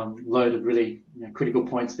load of really critical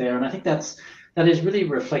points there, and I think that is really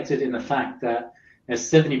reflected in the fact that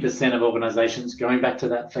 70% of organizations, going back to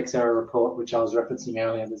that Flexera report which I was referencing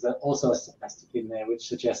earlier, there's also a statistic in there which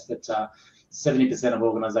suggests that 70% of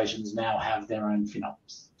organizations now have their own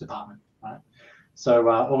FinOps department, right? So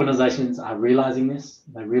organizations are realizing this.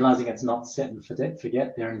 They're realizing it's not set and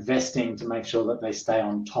forget. They're investing to make sure that they stay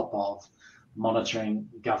on top of monitoring,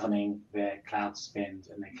 governing their cloud spend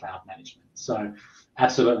and their cloud management. So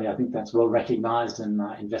absolutely, I think that's well recognized, and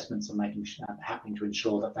investments are happening to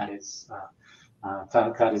ensure that is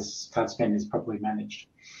cloud spend is properly managed.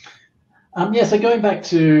 Yeah, so going back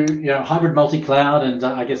to hybrid multi-cloud and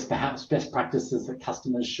I guess perhaps best practices that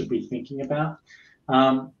customers should be thinking about.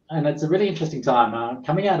 And it's a really interesting time.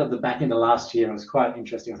 Coming out of the back end of last year, it was quite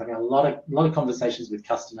interesting. I was having a lot of conversations with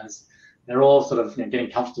customers. They're all sort of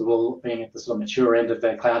getting comfortable being at the sort of mature end of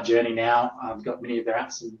their cloud journey now. They've got many of their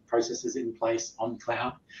apps and processes in place on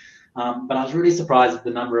cloud. But I was really surprised at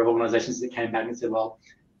the number of organizations that came back and said, well,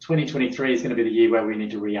 2023 is going to be the year where we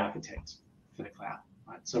need to re-architect for the cloud.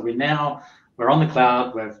 Right? So we're on the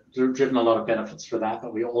cloud, we've driven a lot of benefits for that,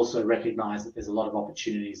 but we also recognize that there's a lot of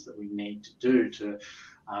opportunities that we need to do to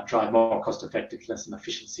drive more cost effectiveness and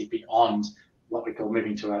efficiency beyond what we call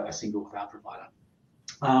moving to a single cloud provider.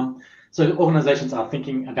 So organizations are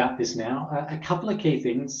thinking about this now. A couple of key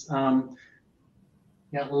things.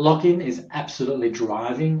 Lock-in is absolutely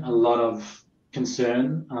driving a lot of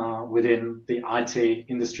concern within the IT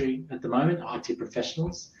industry at the moment, IT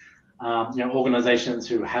professionals. Organizations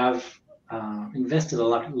who have invested a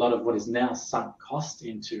lot of what is now sunk cost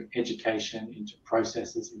into education, into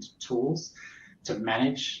processes, into tools to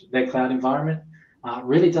manage their cloud environment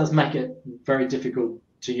really does make it very difficult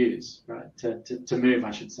to use, right? To move,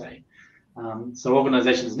 I should say. So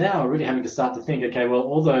organizations now are really having to start to think, okay, well,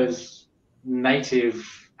 all those native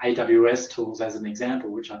AWS tools, as an example,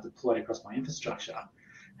 which I've deployed across my infrastructure,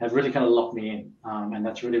 have really kind of locked me in, and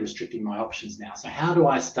that's really restricting my options now. So how do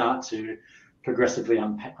I start to progressively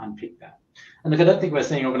unpick that? And look, I don't think we're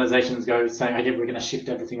seeing organizations go saying, okay, we're going to shift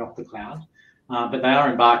everything off the cloud, but they are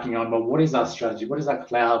embarking on, well, what is our strategy? What does our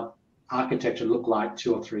cloud architecture look like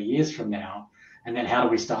 2 or 3 years from now? And then how do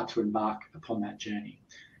we start to embark upon that journey?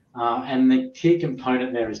 And the key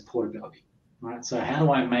component there is portability, right? So how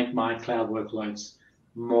do I make my cloud workloads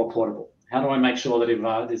more portable? How do I make sure that if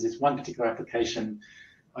there's this one particular application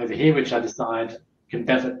over here, which I decide can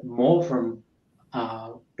benefit more from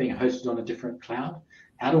being hosted on a different cloud,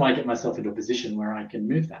 how do I get myself into a position where I can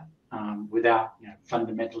move that without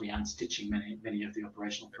fundamentally unstitching many of the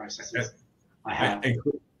operational processes I have?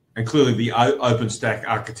 And clearly the OpenStack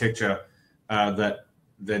architecture that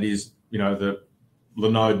is, the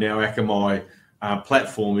Linode, now Akamai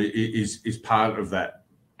platform is part of that.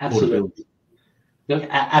 Absolutely. Look,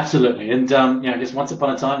 absolutely, and just once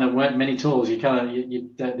upon a time there weren't many tools.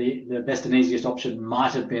 The best and easiest option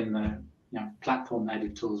might have been the platform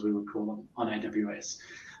native tools, we would call them, on AWS.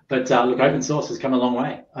 But look, open source has come a long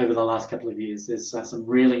way over the last couple of years. There's some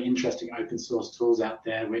really interesting open source tools out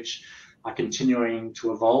there which are continuing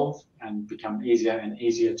to evolve and become easier and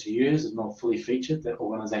easier to use and more fully featured that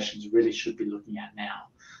organizations really should be looking at now.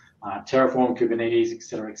 Terraform, Kubernetes, et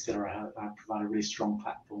cetera, provide a really strong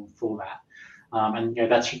platform for that. And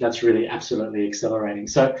that's really absolutely accelerating.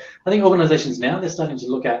 So I think organizations now, they're starting to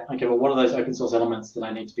look at, okay, well, what are those open source elements that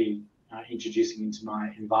I need to be introducing into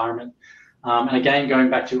my environment? And again, going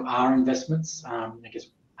back to our investments, I guess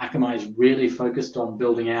Akamai is really focused on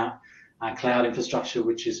building out cloud infrastructure,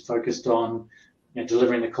 which is focused on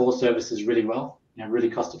delivering the core services really well, really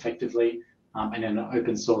cost effectively, and in an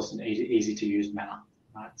open source and easy to use manner.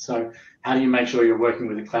 Right? So how do you make sure you're working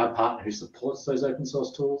with a cloud partner who supports those open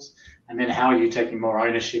source tools? And then how are you taking more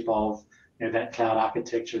ownership of that cloud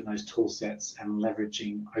architecture and those tool sets and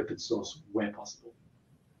leveraging open source where possible?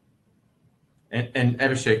 And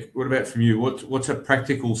Abhishek, what about from you? What's a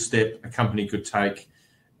practical step a company could take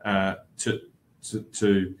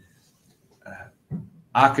to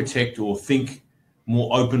architect or think more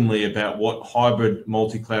openly about what hybrid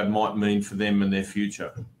multi-cloud might mean for them and their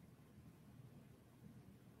future?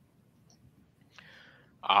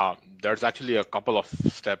 There's actually a couple of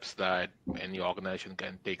steps that any organization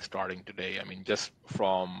can take starting today. I mean, just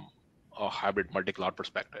from a hybrid multi-cloud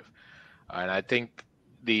perspective. And I think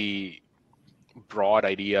the broad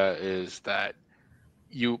idea is that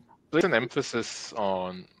you place an emphasis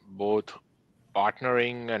on both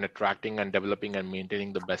partnering and attracting and developing and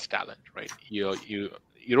maintaining the best talent, right? You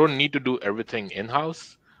don't need to do everything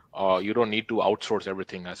in-house, or you don't need to outsource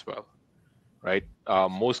everything as well. Right?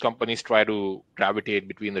 Most companies try to gravitate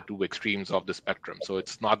between the two extremes of the spectrum. So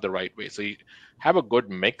it's not the right way. So you have a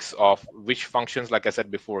good mix of which functions, like I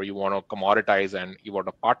said before, you want to commoditize and you want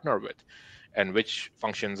to partner with, and which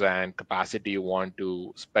functions and capacity you want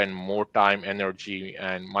to spend more time, energy,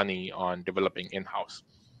 and money on developing in-house.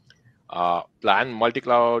 Plan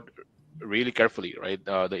multi-cloud really carefully, right?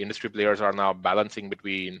 The industry players are now balancing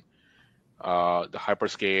between the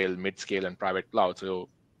hyperscale, mid-scale, and private cloud. So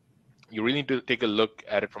you really need to take a look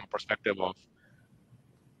at it from a perspective of,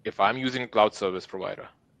 if I'm using a cloud service provider,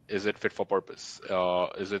 is it fit for purpose?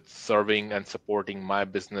 Is it serving and supporting my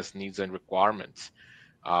business needs and requirements?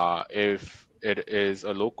 If it is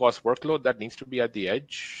a low-cost workload that needs to be at the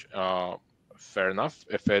edge, fair enough.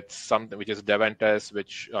 If it's something which is dev and test,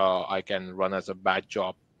 which I can run as a batch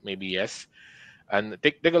job, maybe yes. And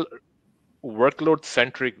take a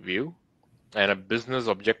workload-centric view and a business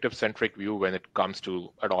objective-centric view when it comes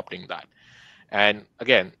to adopting that. And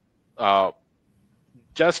again,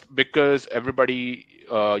 just because everybody,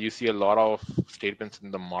 you see a lot of statements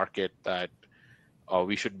in the market that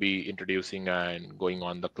we should be introducing and going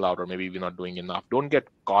on the cloud, or maybe we're not doing enough. Don't get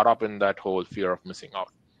caught up in that whole fear of missing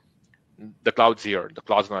out. The cloud's here. The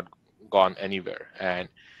cloud's not gone anywhere. And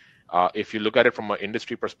if you look at it from an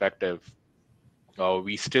industry perspective,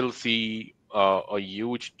 we still see a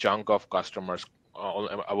huge chunk of customers.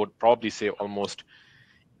 I would probably say almost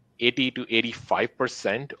 80 to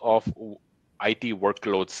 85% of IT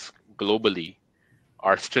workloads globally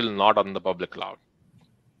are still not on the public cloud,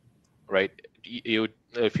 right? Even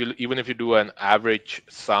if you do an average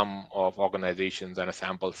sum of organizations and a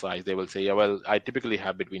sample size, they will say, yeah, well, I typically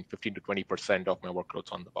have between 15 to 20% of my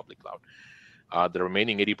workloads on the public cloud. The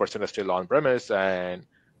remaining 80% are still on premise, and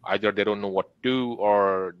either they don't know what to do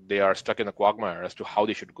or they are stuck in a quagmire as to how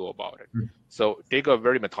they should go about it. So take a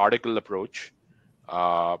very methodical approach,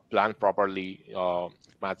 plan properly.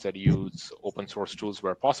 Matt said use open source tools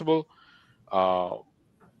where possible,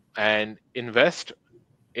 and invest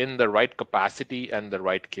in the right capacity and the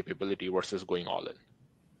right capability versus going all in.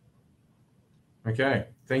 Okay,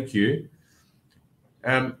 thank you.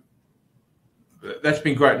 That's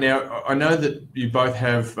been great. Now, I know that you both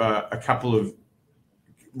have a couple of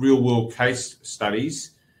real-world case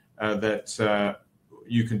studies that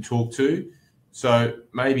you can talk to. So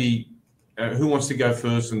maybe who wants to go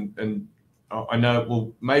first? And I know,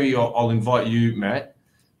 well, maybe I'll invite you, Matt,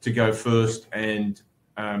 to go first and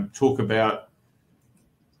talk about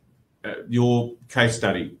your case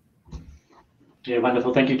study. Yeah,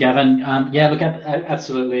 wonderful. Thank you, Gavin. Yeah, look,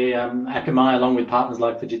 absolutely. Akamai, along with partners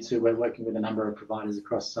like Fujitsu, we're working with a number of providers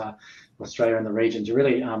across Australia and the region to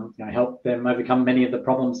really help them overcome many of the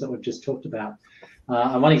problems that we've just talked about.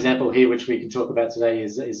 And one example here, which we can talk about today,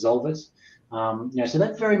 is Zolvit. So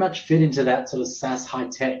that very much fit into that sort of SaaS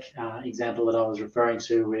high-tech example that I was referring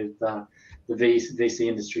to with the VC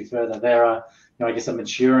industry further. They're I guess a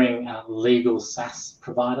maturing legal SaaS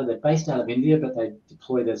provider. They're based out of India, but they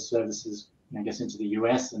deploy their services, I guess, into the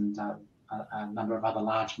US and a number of other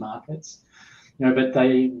large markets. But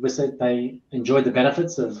they enjoyed the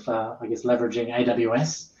benefits of, I guess, leveraging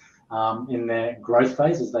AWS in their growth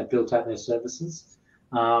phase as they built out their services.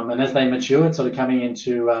 And as they matured, sort of coming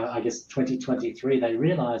into, I guess, 2023, they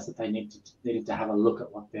realized that they needed to have a look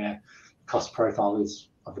at what their cost profile is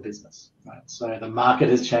of the business. Right? So the market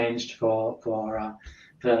has changed for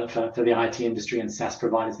the IT industry and SaaS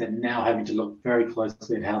providers. They're now having to look very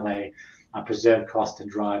closely at how they preserve cost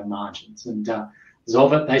and drive margins. And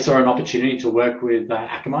Zolvit, they saw an opportunity to work with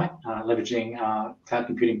Akamai, leveraging cloud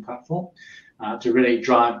computing platform to really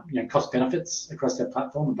drive cost benefits across their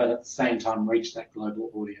platform, but at the same time reach that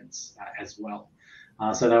global audience as well.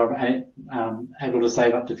 So they were able to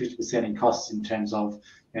save up to 50% in costs in terms of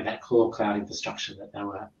that core cloud infrastructure that they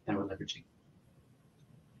were leveraging.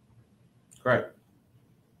 Great.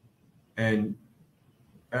 And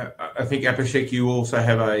I think Abhishek, you also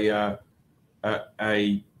have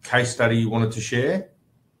a case study you wanted to share.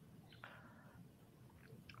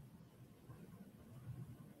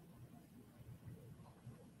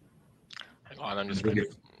 Hang on, I'm just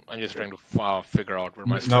trying to figure out where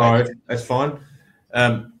my No, that's fine.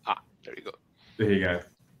 There you go. There you go.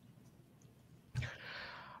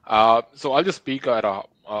 So I'll just speak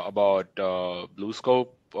about BlueScope.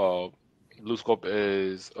 BlueScope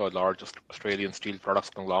is a large Australian steel products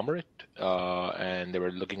conglomerate, and they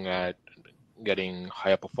were looking at getting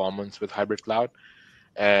higher performance with hybrid cloud.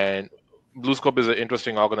 And BlueScope is an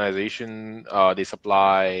interesting organization. They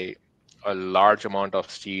supply a large amount of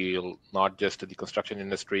steel, not just to the construction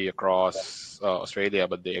industry across Australia,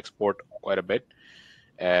 but they export quite a bit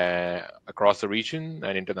across the region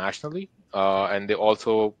and internationally. And they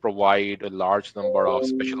also provide a large number of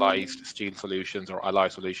specialized steel solutions or alloy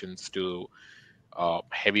solutions to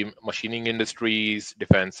heavy machining industries,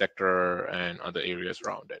 defense sector, and other areas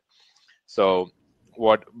around it. So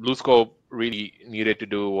what BlueScope really needed to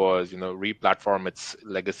do was, re-platform its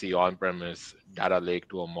legacy on-premise data lake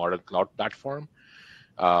to a modern cloud platform.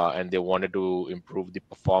 And they wanted to improve the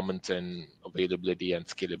performance and availability and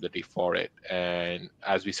scalability for it. And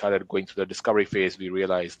as we started going through the discovery phase, we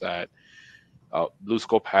realized that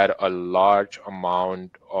BlueScope had a large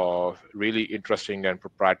amount of really interesting and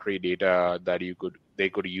proprietary data that they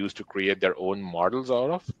could use to create their own models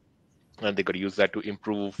out of, and they could use that to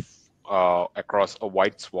improve across a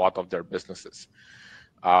wide swath of their businesses.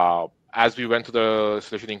 as we went through the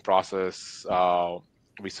solutioning process,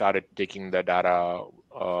 we started taking the data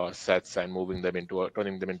sets and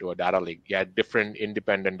turning them into a data lake. You had different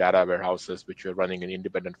independent data warehouses which were running in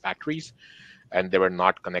independent factories, and they were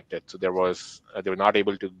not connected. So they were not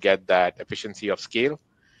able to get that efficiency of scale.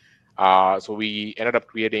 So we ended up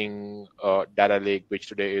creating a data lake, which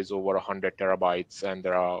today is over 100 terabytes, and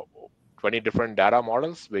there are 20 different data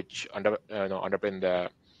models which underpin the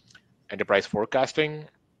enterprise forecasting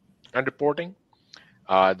and reporting.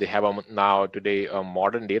 They have now today a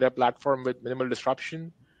modern data platform with minimal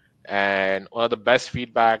disruption. And one of the best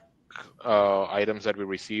feedback items that we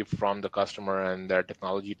received from the customer and their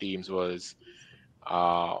technology teams was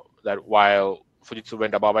that while Fujitsu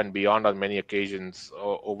went above and beyond on many occasions,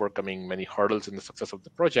 overcoming many hurdles in the success of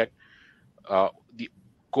the project, the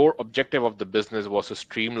core objective of the business was to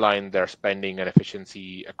streamline their spending and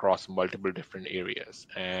efficiency across multiple different areas.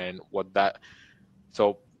 And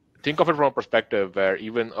so think of it from a perspective where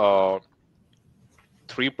even a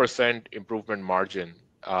 3% improvement margin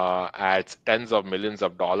adds tens of millions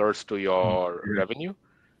of dollars to your revenue.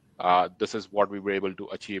 This is what we were able to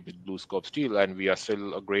achieve with BlueScope Steel, and we are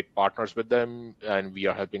still great partners with them, and we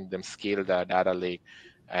are helping them scale their data lake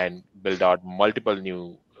and build out multiple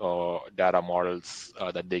new data models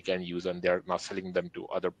that they can use, and they're now selling them to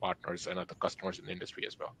other partners and other customers in the industry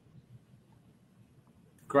as well.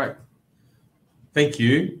 Great. Thank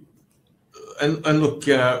you. And look,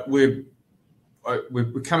 we're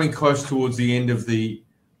coming close towards the end of the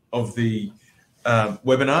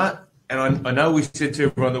webinar, and I know we said to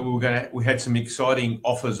everyone that we had some exciting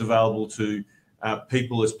offers available to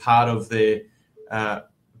people as part of their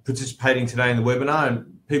participating today in the webinar,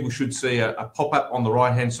 and people should see a pop-up on the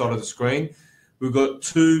right-hand side of the screen. We've got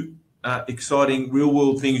two exciting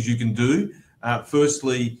real-world things you can do.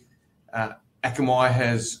 Firstly, Akamai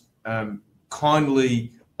has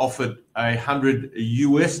kindly offered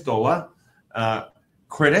 $100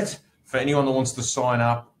 credit for anyone that wants to sign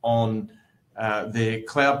up on their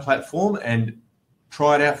cloud platform and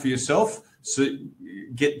try it out for yourself. So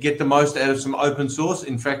get the most out of some open source.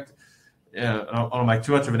 In fact, I don't make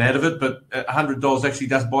too much of an out of it, but $100 actually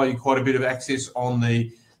does buy you quite a bit of access on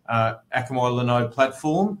the Akamai Linode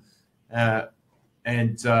platform.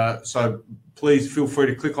 So please feel free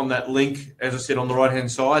to click on that link, as I said, on the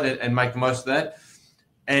right-hand side and make the most of that.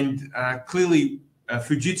 And clearly,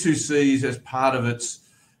 Fujitsu sees as part of its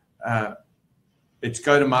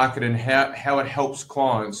go-to-market and how it helps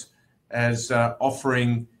clients as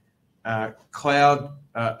offering cloud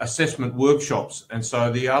assessment workshops. And so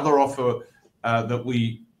the other offer that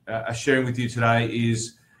we are sharing with you today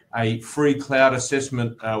is a free cloud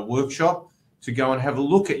assessment workshop to go and have a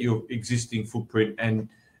look at your existing footprint and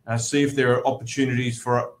see if there are opportunities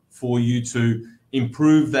for you to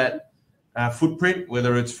improve that footprint,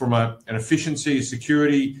 whether it's from an efficiency, a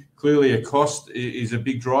security. Clearly a cost is a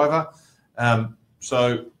big driver.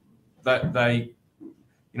 So that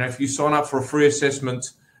if you sign up for a free assessment,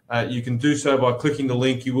 you can do so by clicking the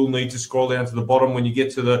link. You will need to scroll down to the bottom when you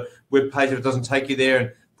get to the web page. If it doesn't take you there,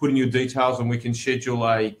 and put in your details, and we can schedule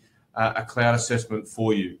a cloud assessment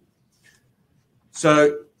for you.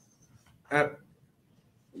 So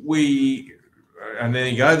and there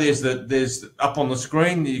you go. There's up on the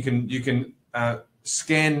screen. You can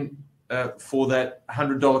scan for that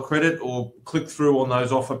 $100 credit, or click through on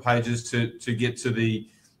those offer pages to get to the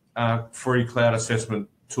free cloud assessment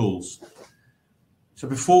tools. So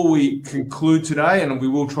before we conclude today, and we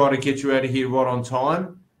will try to get you out of here right on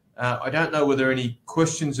time, I don't know whether any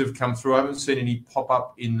questions have come through. I haven't seen any pop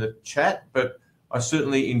up in the chat, but I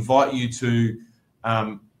certainly invite you to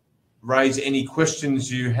raise any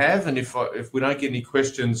questions you have. And if we don't get any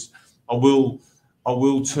questions, I will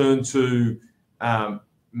turn to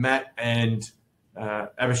Matt and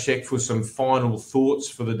Abhishek for some final thoughts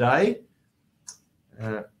for the day.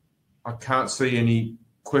 I can't see any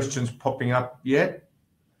questions popping up yet.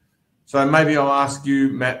 So maybe I'll ask you,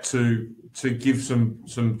 Matt, to give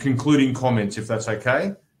some concluding comments, if that's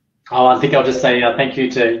okay. Oh, I think I'll just say thank you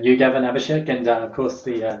to you, Gavin, Abhishek, and of course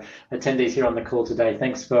the attendees here on the call today.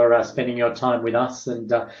 Thanks for spending your time with us. And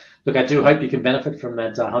look, I do hope you can benefit from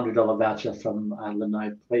that $100 voucher from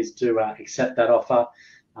Linode. Please do accept that offer.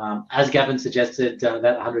 As Gavin suggested, that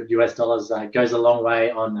 $100 goes a long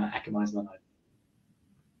way on Akamai's Linode.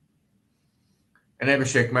 And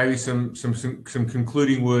Abhishek, maybe some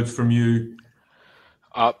concluding words from you.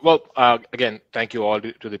 Again, thank you all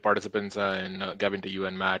to the participants, and Gavin, to you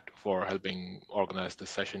and Matt for helping organize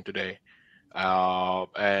this session today.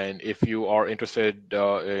 And if you are interested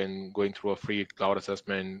in going through a free cloud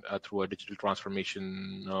assessment through a digital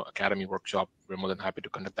transformation academy workshop, we're more than happy to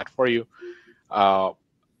conduct that for you.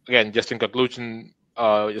 again, just in conclusion,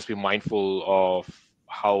 just be mindful of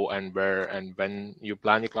how and where and when you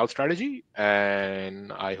plan your cloud strategy.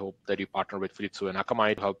 And I hope that you partner with Fujitsu and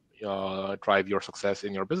Akamai to help drive your success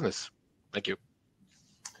in your business. Thank you.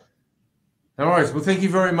 No worries. Well, thank you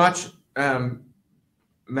very much, Matt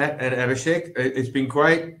and Abhishek. It's been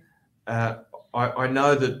great. I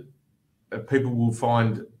know that people will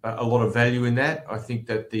find a lot of value in that. I think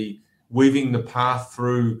that the weaving the path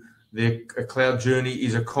through their cloud journey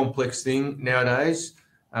is a complex thing nowadays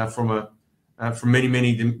from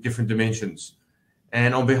many different dimensions.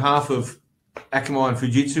 And on behalf of Akamai and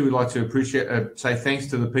Fujitsu, we'd like to say thanks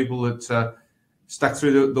to the people that stuck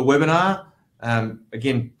through the webinar.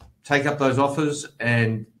 Again, take up those offers,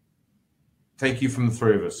 and thank you from the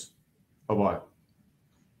three of us. Bye-bye.